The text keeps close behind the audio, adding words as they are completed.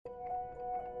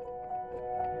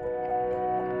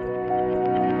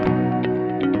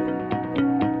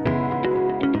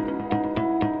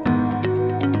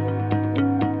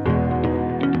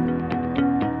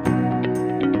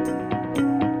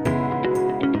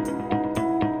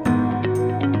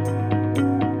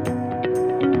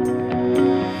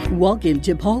Welcome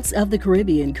to Pulse of the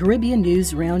Caribbean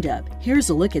News Roundup.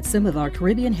 Here's a look at some of our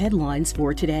Caribbean headlines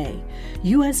for today.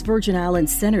 U.S. Virgin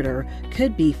Islands Senator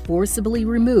could be forcibly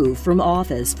removed from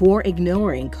office for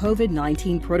ignoring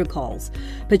COVID-19 protocols.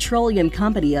 Petroleum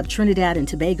Company of Trinidad and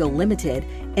Tobago Limited,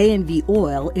 ANV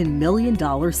Oil in $1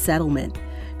 million settlement.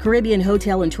 Caribbean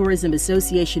Hotel and Tourism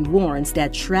Association warns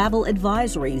that travel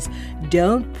advisories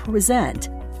don't present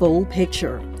full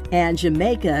picture. And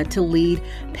Jamaica to lead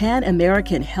Pan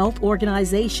American Health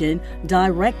Organization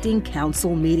Directing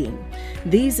Council meeting.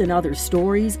 These and other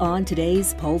stories on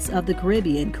today's Pulse of the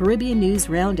Caribbean News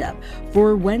Roundup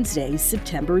for Wednesday,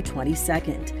 September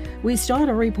 22nd. We start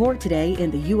our report today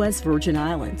in the U.S. Virgin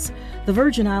Islands. The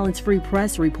Virgin Islands Free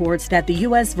Press reports that the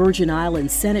U.S. Virgin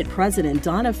Islands Senate President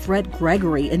Donna Fred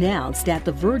Gregory announced that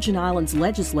the Virgin Islands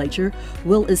legislature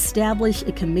will establish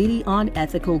a committee on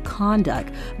ethical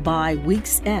conduct by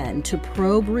week's end to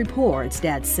probe reports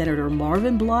that Senator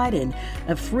Marvin Blyden,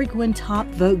 a frequent top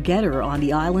vote getter on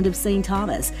the island of St.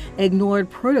 Thomas, ignored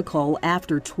protocol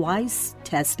after twice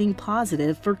testing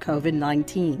positive for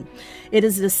COVID-19. It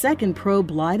is the second probe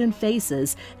Blyden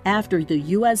faces after the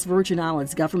U.S. Virgin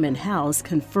Islands Government House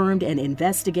confirmed an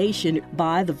investigation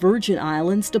by the Virgin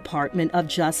Islands Department of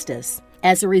Justice.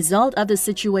 As a result of the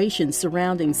situation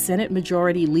surrounding Senate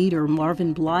Majority Leader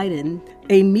Marvin Blyden,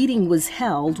 a meeting was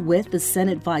held with the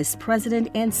Senate Vice President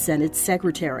and Senate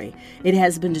Secretary. It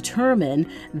has been determined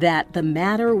that the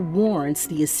matter warrants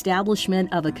the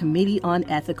establishment of a Committee on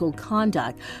Ethical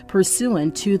Conduct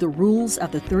pursuant to the rules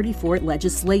of the 34th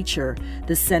Legislature,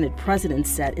 the Senate President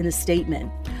said in a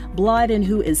statement. Blyden,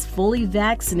 who is fully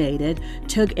vaccinated,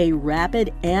 took a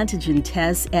rapid antigen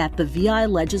test at the VI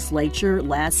legislature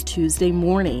last Tuesday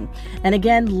morning, and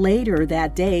again later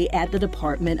that day at the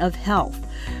Department of Health.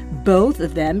 Both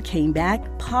of them came back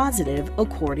positive,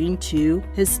 according to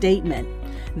his statement.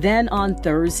 Then on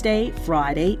Thursday,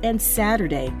 Friday, and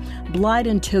Saturday,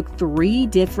 Blyden took 3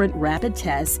 different rapid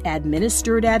tests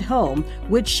administered at home,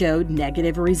 which showed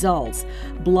negative results.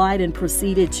 Blyden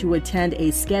proceeded to attend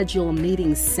a scheduled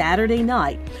meeting Saturday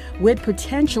night with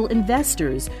potential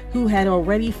investors who had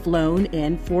already flown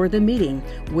in for the meeting,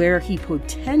 where he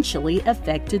potentially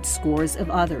affected scores of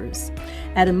others.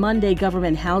 At a Monday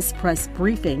Government House press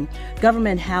briefing,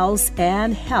 Government House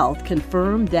and Health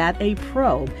confirmed that a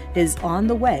probe is on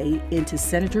the way into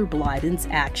Senator Blyden's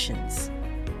actions.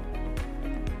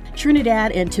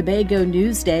 Trinidad and Tobago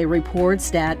Newsday reports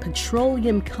that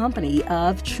Petroleum Company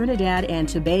of Trinidad and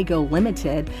Tobago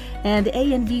Limited and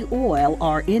ANV Oil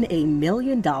are in a $1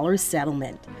 million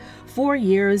settlement. 4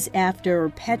 years after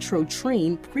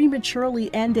Petrotrine prematurely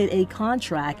ended a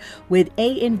contract with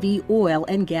ANV Oil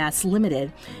and Gas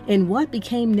Limited in what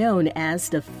became known as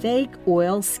the fake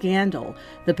oil scandal,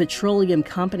 the Petroleum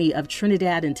Company of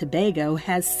Trinidad and Tobago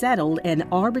has settled an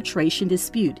arbitration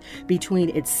dispute between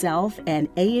itself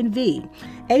and ANV.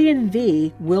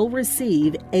 ANV will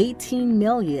receive $18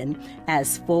 million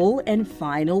as full and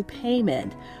final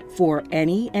payment for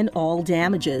any and all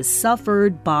damages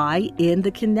suffered by in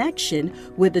the connection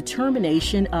with the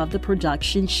termination of the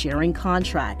production sharing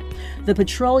contract. The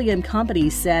petroleum company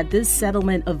said this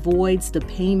settlement avoids the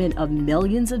payment of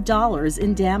millions of dollars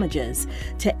in damages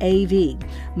to AV,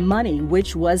 money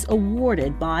which was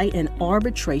awarded by an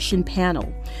arbitration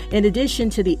panel. In addition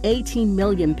to the $18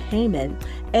 million payment,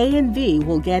 ANV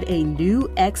will get a new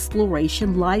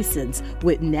exploration license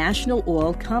with National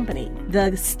Oil Company.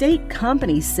 The state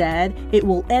company said it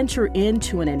will enter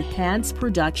into an enhanced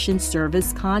production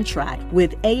service contract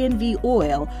with ANV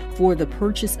Oil for the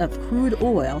purchase of crude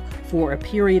oil for a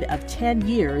period of 10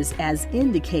 years as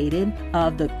indicated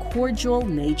of the cordial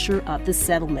nature of the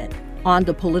settlement. On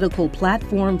the political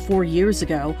platform 4 years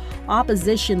ago,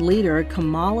 opposition leader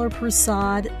Kamala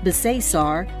Prasad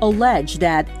Bisesar alleged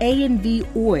that ANV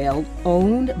Oil,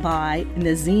 owned by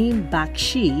Nazim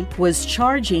Bakshi, was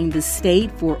charging the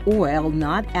state for oil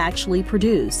not actually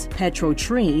produced.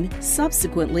 Petrotrine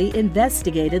subsequently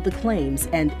investigated the claims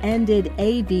and ended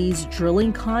AV's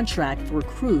drilling contract for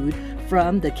crude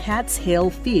from the Cat's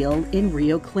Hill field in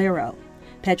Rio Claro.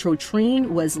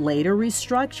 Petrotrine was later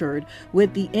restructured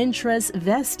with the interest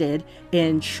vested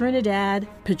in Trinidad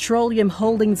Petroleum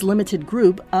Holdings Limited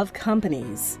Group of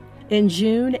companies. In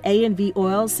June, ANV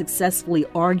Oil successfully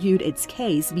argued its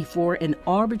case before an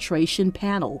arbitration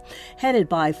panel headed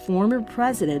by former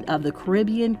president of the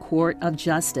Caribbean Court of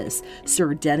Justice,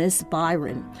 Sir Dennis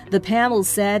Byron. The panel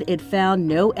said it found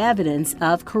no evidence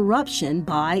of corruption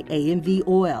by ANV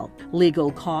Oil. Legal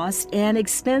costs and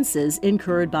expenses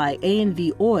incurred by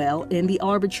ANV Oil in the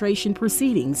arbitration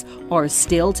proceedings are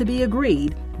still to be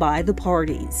agreed by the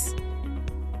parties.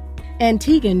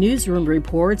 Antigua Newsroom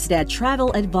reports that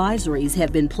travel advisories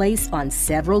have been placed on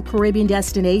several Caribbean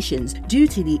destinations due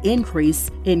to the increase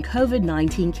in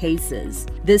COVID-19 cases.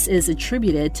 This is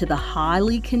attributed to the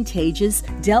highly contagious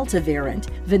Delta variant.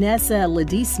 Vanessa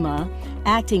Ledesma,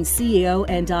 acting CEO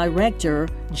and Director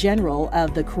General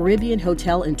of the Caribbean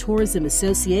Hotel and Tourism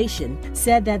Association,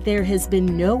 said that there has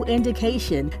been no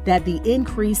indication that the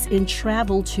increase in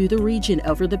travel to the region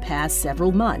over the past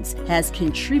several months has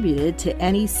contributed to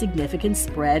any significant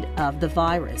spread of the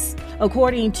virus.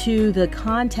 According to the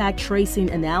contact tracing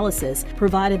analysis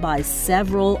provided by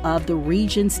several of the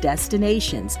region's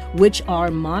destinations, which are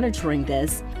monitoring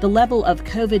this, the level of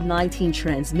COVID-19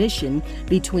 transmission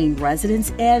between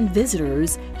residents and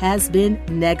visitors has been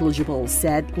negligible,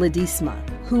 said Ledesma,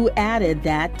 who added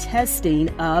that testing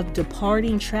of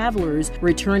departing travelers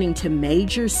returning to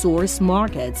major source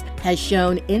markets has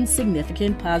shown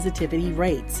insignificant positivity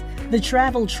rates. The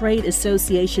Travel Trade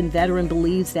Association veteran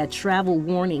believes that travel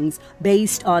warnings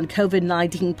based on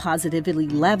COVID-19 positivity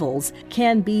levels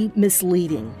can be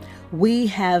misleading. We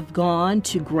have gone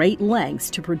to great lengths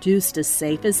to produce the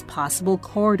safest possible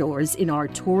corridors in our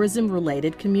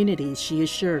tourism-related communities, she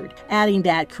assured, adding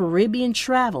that Caribbean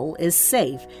travel is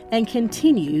safe and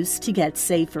continues to get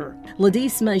safer.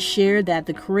 Ledesma shared that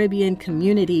the Caribbean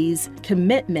community's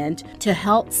commitment to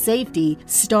health safety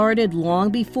started long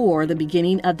before the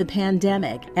beginning of the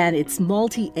pandemic, and its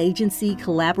multi-agency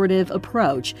collaborative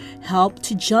approach helped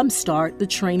to jumpstart the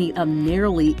training of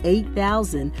nearly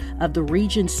 8,000 of the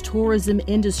region's tourism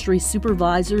industry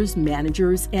supervisors,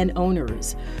 managers, and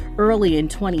owners. Early in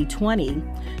 2020,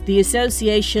 the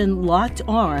association locked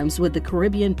arms with the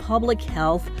Caribbean Public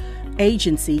Health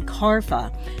Agency,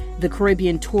 CARPHA, the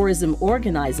Caribbean Tourism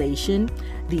Organization,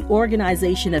 the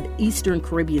Organization of Eastern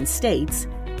Caribbean States,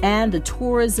 and the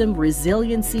Tourism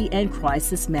Resiliency and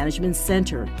Crisis Management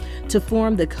Center to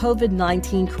form the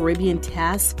COVID-19 Caribbean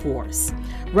Task Force,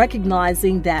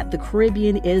 recognizing that the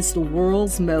Caribbean is the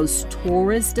world's most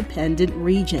tourist-dependent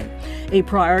region. A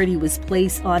priority was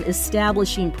placed on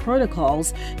establishing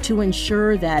protocols to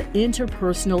ensure that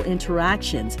interpersonal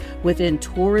interactions within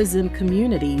tourism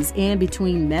communities and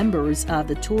between members of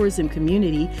the tourism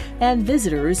community and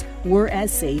visitors were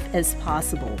as safe as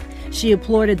possible. She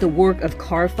applauded the work of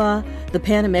CARPHA, the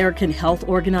Pan American Health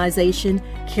Organization,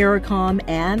 CARICOM,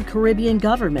 and Caribbean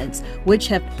governments, which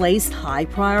have placed high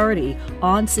priority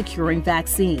on securing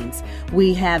vaccines.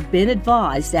 We have been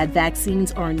advised that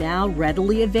vaccines are now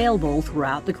readily available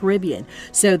throughout the Caribbean,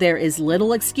 so there is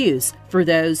little excuse for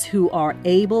those who are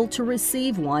able to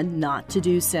receive one not to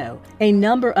do so. A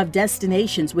number of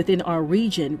destinations within our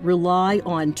region rely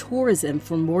on tourism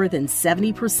for more than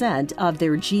 70% of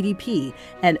their GDP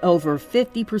and over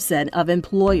 50% of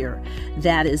employer.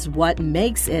 That is what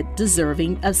makes it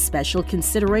deserving of special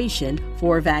consideration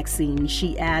for vaccines,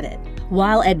 she added.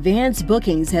 While advance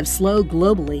bookings have slowed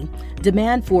globally,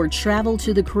 demand for travel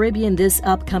to the Caribbean this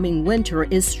upcoming winter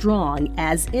is strong,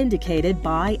 as indicated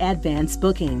by advance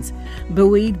bookings,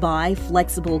 buoyed by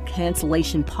flexible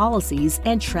cancellation policies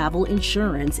and travel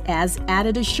insurance as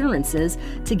added assurances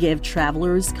to give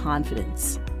travelers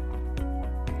confidence.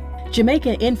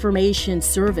 Jamaica Information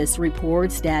Service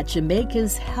reports that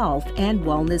Jamaica's Health and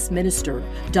Wellness Minister,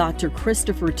 Dr.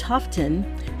 Christopher Tufton,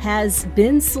 has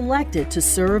been selected to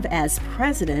serve as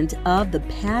president of the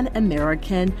Pan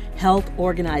American Health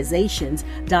Organization's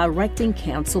Directing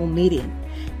Council meeting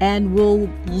and will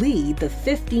lead the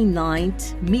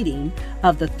 59th meeting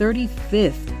of the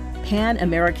 35th Pan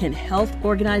American Health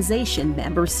Organization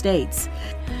member states.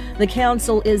 The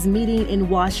council is meeting in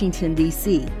Washington,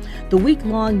 D.C. The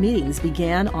week-long meetings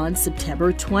began on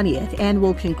September 20th and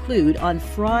will conclude on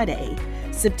Friday,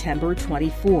 September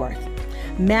 24th.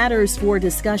 Matters for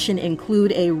discussion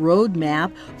include a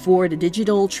roadmap for the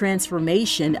digital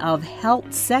transformation of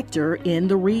health sector in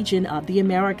the region of the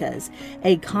Americas,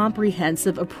 a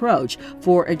comprehensive approach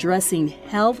for addressing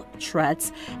health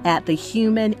threats at the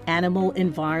human-animal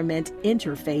environment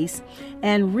interface,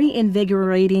 and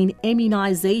reinvigorating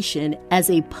immunization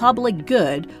as a public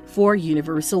good for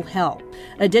universal health.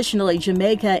 Additionally,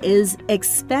 Jamaica is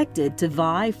expected to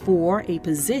vie for a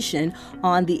position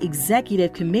on the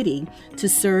executive committee to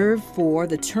serve for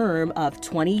the term of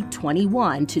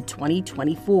 2021 to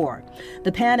 2024.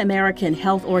 The Pan American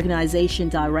Health Organization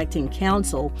Directing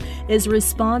Council is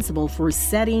responsible for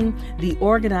setting the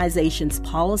organization's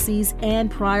policies and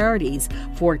priorities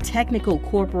for technical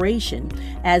cooperation,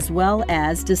 as well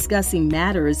as discussing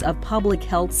matters of public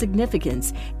health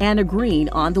significance and agreeing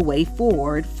on the way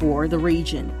forward for the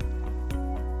region.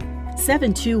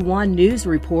 721 News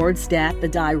reports that the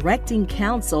Directing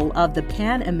Council of the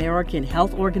Pan American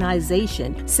Health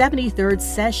Organization 73rd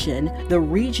Session, the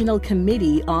Regional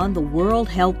Committee on the World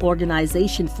Health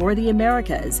Organization for the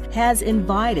Americas, has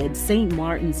invited St.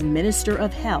 Martin's Minister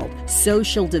of Health,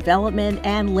 Social Development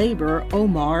and Labor,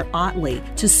 Omar Ottley,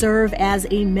 to serve as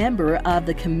a member of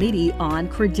the Committee on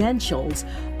Credentials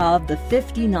of the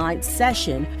 59th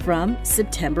session from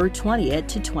September 20th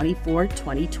to 24th,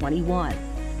 2021.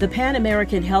 The Pan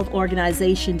American Health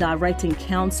Organization Directing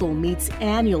Council meets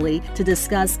annually to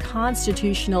discuss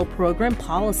constitutional program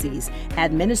policies,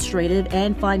 administrative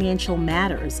and financial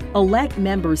matters, elect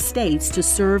member states to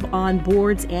serve on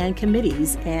boards and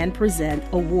committees, and present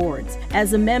awards.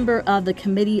 As a member of the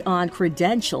Committee on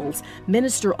Credentials,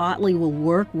 Minister Ottley will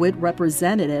work with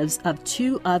representatives of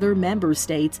 2 other member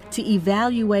states to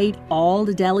evaluate all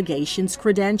the delegation's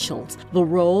credentials. The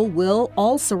role will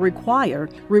also require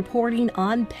reporting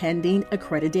on pending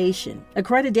accreditation.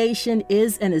 Accreditation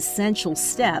is an essential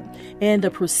step in the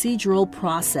procedural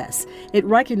process. It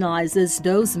recognizes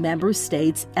those member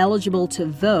states eligible to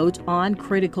vote on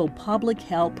critical public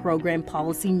health program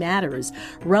policy matters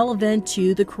relevant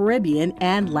to the Caribbean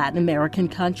and Latin American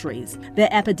countries. The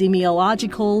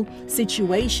epidemiological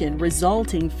situation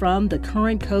resulting from the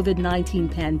current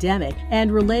COVID-19 pandemic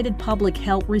and related public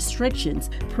health restrictions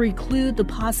preclude the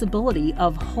possibility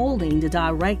of holding the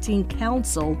Directing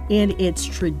Council in its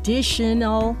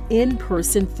traditional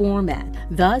in-person format.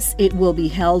 Thus, it will be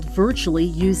held virtually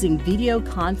using video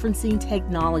conferencing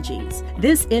technologies.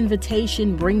 This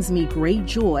invitation brings me great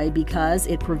joy because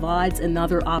it provides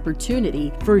another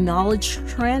opportunity for knowledge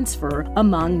transfer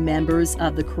among members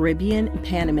of the Caribbean,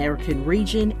 Pan American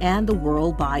region, and the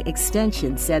world by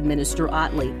extension, said Minister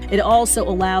Ottley. It also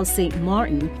allows St.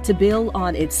 Martin to build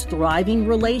on its thriving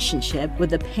relationship with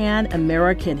the Pan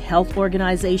American Health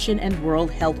Organization and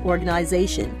World Health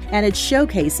Organization, and it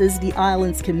showcases the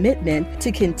island's commitment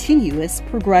to continuous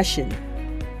progression.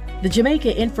 The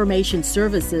Jamaica Information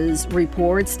Services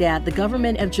reports that the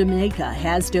government of Jamaica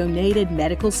has donated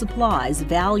medical supplies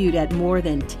valued at more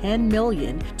than $10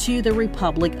 million to the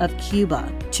Republic of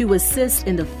Cuba to assist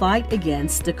in the fight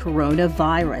against the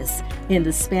coronavirus in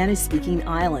the Spanish-speaking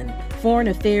island. Foreign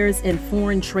Affairs and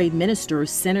Foreign Trade Minister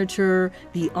Senator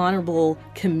the Honorable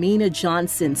Kamina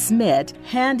Johnson-Smith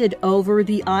handed over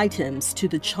the items to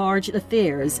the chargé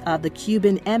d'affaires of the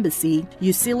Cuban embassy,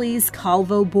 Yusilis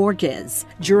Calvo Borges,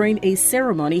 during a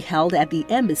ceremony held at the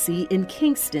embassy in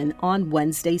Kingston on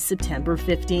Wednesday, September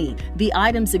 15. The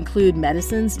items include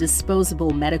medicines, disposable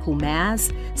medical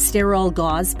masks, sterile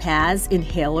gauze pads,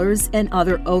 inhalers, and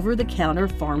other over-the-counter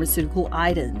pharmaceutical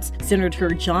items.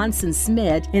 Senator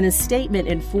Johnson-Smith, in a statement,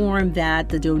 informed that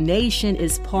the donation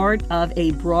is part of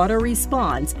a broader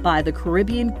response by the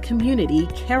Caribbean community,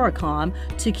 CARICOM,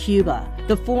 to Cuba.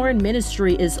 The Foreign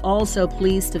Ministry is also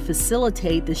pleased to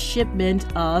facilitate the shipment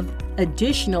of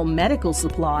additional medical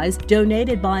supplies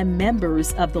donated by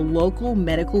members of the local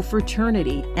medical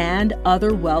fraternity and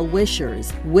other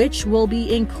well-wishers, which will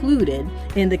be included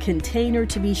in the container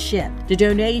to be shipped. The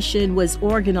donation was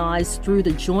organized through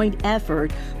the joint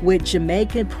effort with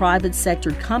Jamaican private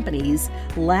sector companies,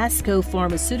 Lasco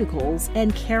Pharmaceuticals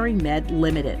and CariMed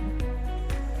Limited.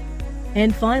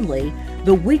 And finally,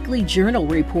 the Weekly Journal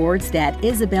reports that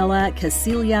Isabella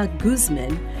Casilla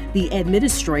Guzman, the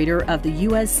administrator of the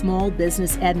U.S. Small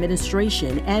Business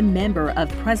Administration and member of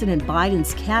President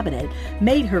Biden's cabinet,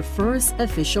 made her first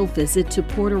official visit to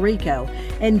Puerto Rico,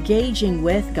 engaging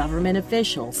with government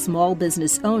officials, small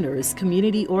business owners,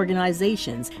 community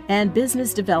organizations, and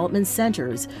business development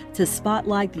centers to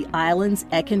spotlight the island's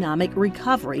economic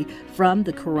recovery from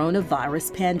the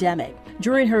coronavirus pandemic.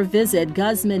 During her visit,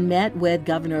 Guzman met with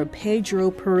Governor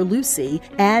Pedro Pierluisi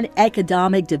and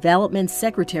Economic Development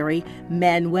Secretary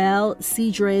Manuel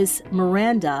Cedres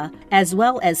Miranda, as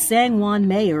well as San Juan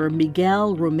Mayor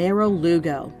Miguel Romero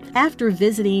Lugo. After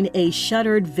visiting a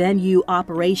shuttered venue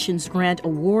operations grant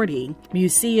awardee,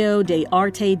 Museo de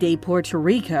Arte de Puerto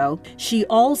Rico, she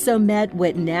also met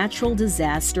with natural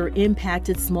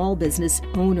disaster-impacted small business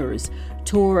owners.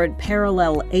 Toward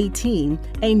Parallel 18,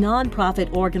 a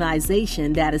nonprofit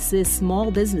organization that assists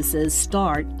small businesses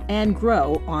start and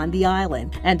grow on the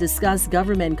island, and discuss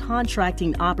government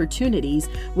contracting opportunities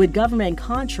with government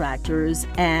contractors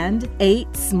and 8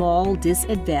 small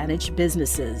disadvantaged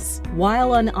businesses.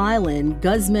 While on island,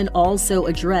 Guzman also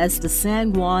addressed the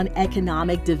San Juan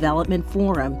Economic Development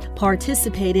Forum,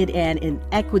 participated in an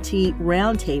equity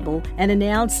roundtable, and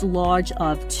announced the launch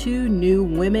of 2 new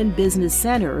women business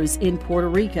centers in Puerto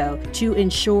Rico to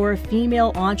ensure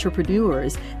female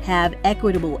entrepreneurs have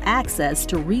equitable access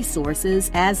to resources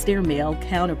as their male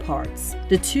counterparts.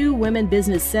 The 2 women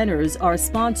business centers are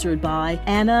sponsored by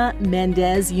Ana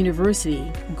Mendez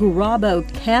University, Gurabo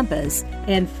Campus,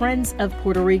 and Friends of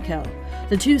Puerto Rico.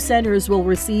 The 2 centers will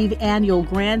receive annual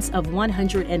grants of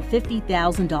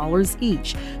 $150,000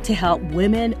 each to help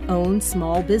women-owned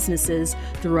small businesses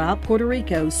throughout Puerto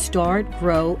Rico start,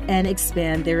 grow, and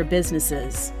expand their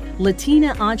businesses.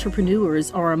 Latina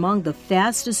entrepreneurs are among the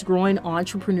fastest-growing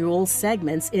entrepreneurial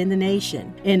segments in the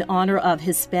nation. In honor of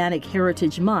Hispanic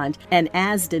Heritage Month, and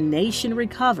as the nation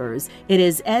recovers, it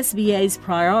is SBA's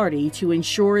priority to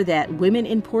ensure that women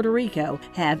in Puerto Rico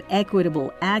have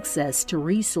equitable access to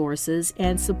resources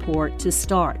and support to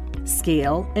start,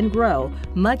 scale, and grow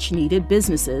much-needed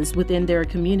businesses within their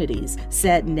communities,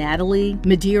 said Natalie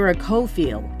Madeira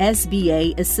Cofield,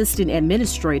 SBA Assistant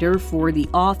Administrator for the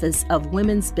Office of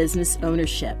Women's Business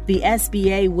Ownership. The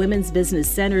SBA Women's Business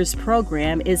Centers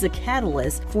program is a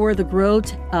catalyst for the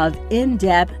growth of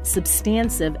in-depth,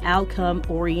 substantive,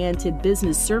 outcome-oriented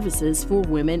business services for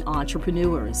women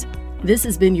entrepreneurs. This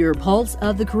has been your Pulse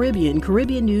of the Caribbean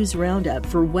News Roundup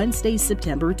for Wednesday,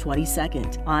 September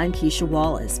 22nd. I'm Keisha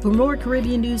Wallace. For more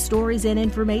Caribbean news stories and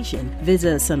information,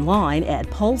 visit us online at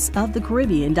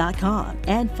pulseofthecaribbean.com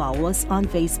and follow us on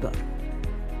Facebook.